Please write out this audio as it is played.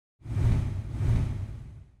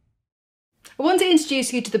I want to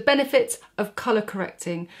introduce you to the benefits of colour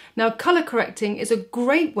correcting. Now, colour correcting is a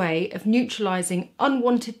great way of neutralising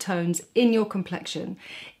unwanted tones in your complexion.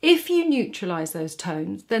 If you neutralise those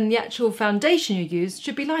tones, then the actual foundation you use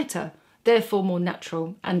should be lighter, therefore more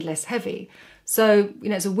natural and less heavy. So,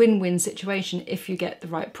 it's a win-win situation if you get the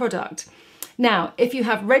right product. Now, if you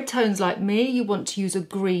have red tones like me, you want to use a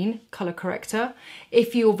green colour corrector.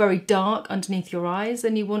 If you're very dark underneath your eyes,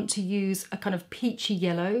 then you want to use a kind of peachy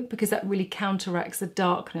yellow because that really counteracts the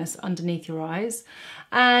darkness underneath your eyes.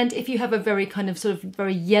 And if you have a very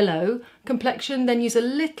very yellow complexion, then use a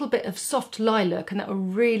little bit of soft lilac and that will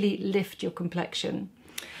really lift your complexion.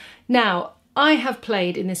 Now, I have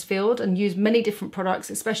played in this field and used many different products,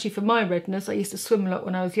 especially for my redness. I used to swim a lot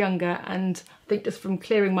when I was younger, and I think just from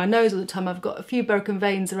clearing my nose all the time, I've got a few broken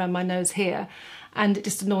veins around my nose here, and it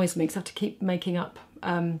just annoys me because I have to keep making up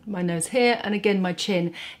my nose here and again my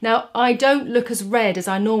chin. Now, I don't look as red as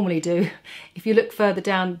I normally do. If you look further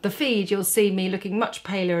down the feed, you'll see me looking much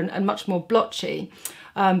paler and much more blotchy.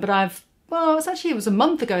 But it was a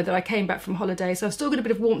month ago that I came back from holiday, so I've still got a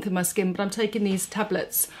bit of warmth in my skin, but I'm taking these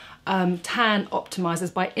tablets, tan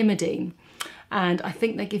optimizers by Imidine, and I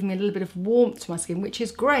think they give me a little bit of warmth to my skin, which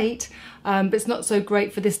is great, but it's not so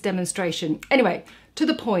great for this demonstration. Anyway, to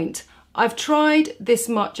the point, I've tried this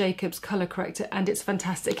Marc Jacobs colour corrector and it's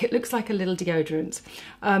fantastic. It looks like a little deodorant,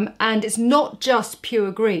 and it's not just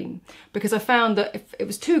pure green, because I found that if it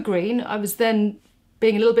was too green, I was then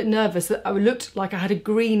being a little bit nervous that I looked like I had a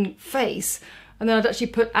green face, and then I'd actually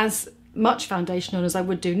put as much foundation on as I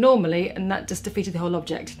would do normally, and that just defeated the whole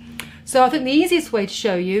object. So I think the easiest way to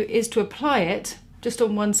show you is to apply it just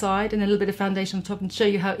on one side and a little bit of foundation on top and show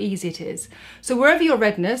you how easy it is. So wherever your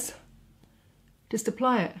redness, just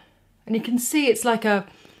apply it. And you can see it's like a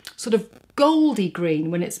sort of goldy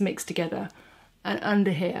green when it's mixed together. And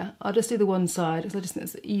under here, I'll just do the one side because I just think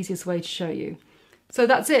it's the easiest way to show you. So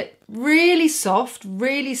that's it. Really soft,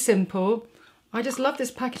 really simple. I just love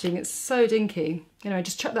this packaging. It's so dinky. Anyway,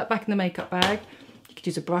 just chuck that back in the makeup bag. You could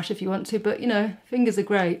use a brush if you want to, but fingers are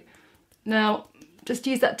great. Now, just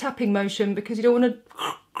use that tapping motion because you don't want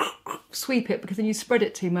to sweep it because then you spread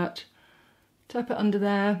it too much. Tap it under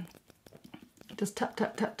there. Just tap,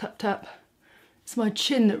 tap, tap, tap, tap. It's my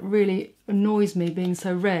chin that really annoys me being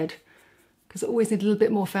so red because I always need a little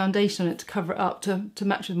bit more foundation on it to cover it up to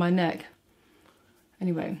match with my neck.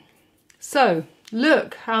 Anyway, so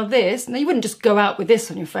look how this, now you wouldn't just go out with this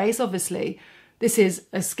on your face, obviously. This is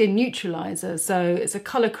a skin neutralizer, so it's a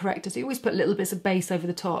colour corrector, so you always put little bits of base over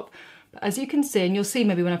the top. But as you can see, and you'll see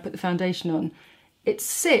maybe when I put the foundation on, it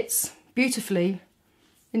sits beautifully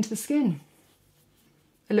into the skin.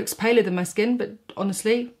 It looks paler than my skin, but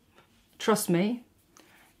honestly, trust me,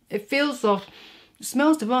 it feels soft. It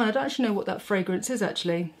smells divine. I don't actually know what that fragrance is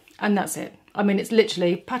actually. And that's it. I mean, it's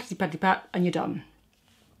literally patty patty pat and you're done.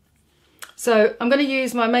 So I'm going to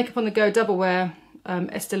use my Makeup on the Go Double Wear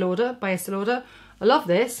Estee Lauder by Estee Lauder. I love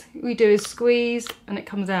this. What we do is squeeze and it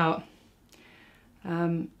comes out.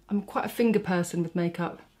 I'm quite a finger person with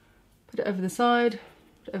makeup. Put it over the side,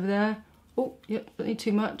 put it over there. Oh, yep, don't need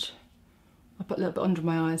too much. I'll put a little bit under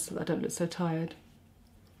my eyes so that I don't look so tired.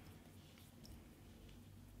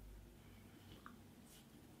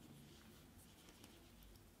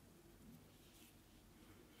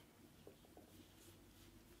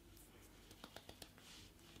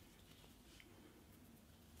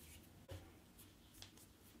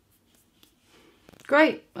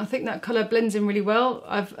 Great, I think that colour blends in really well.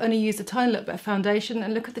 I've only used a tiny little bit of foundation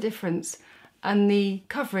and look at the difference. And the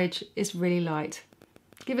coverage is really light.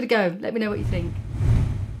 Give it a go, let me know what you think.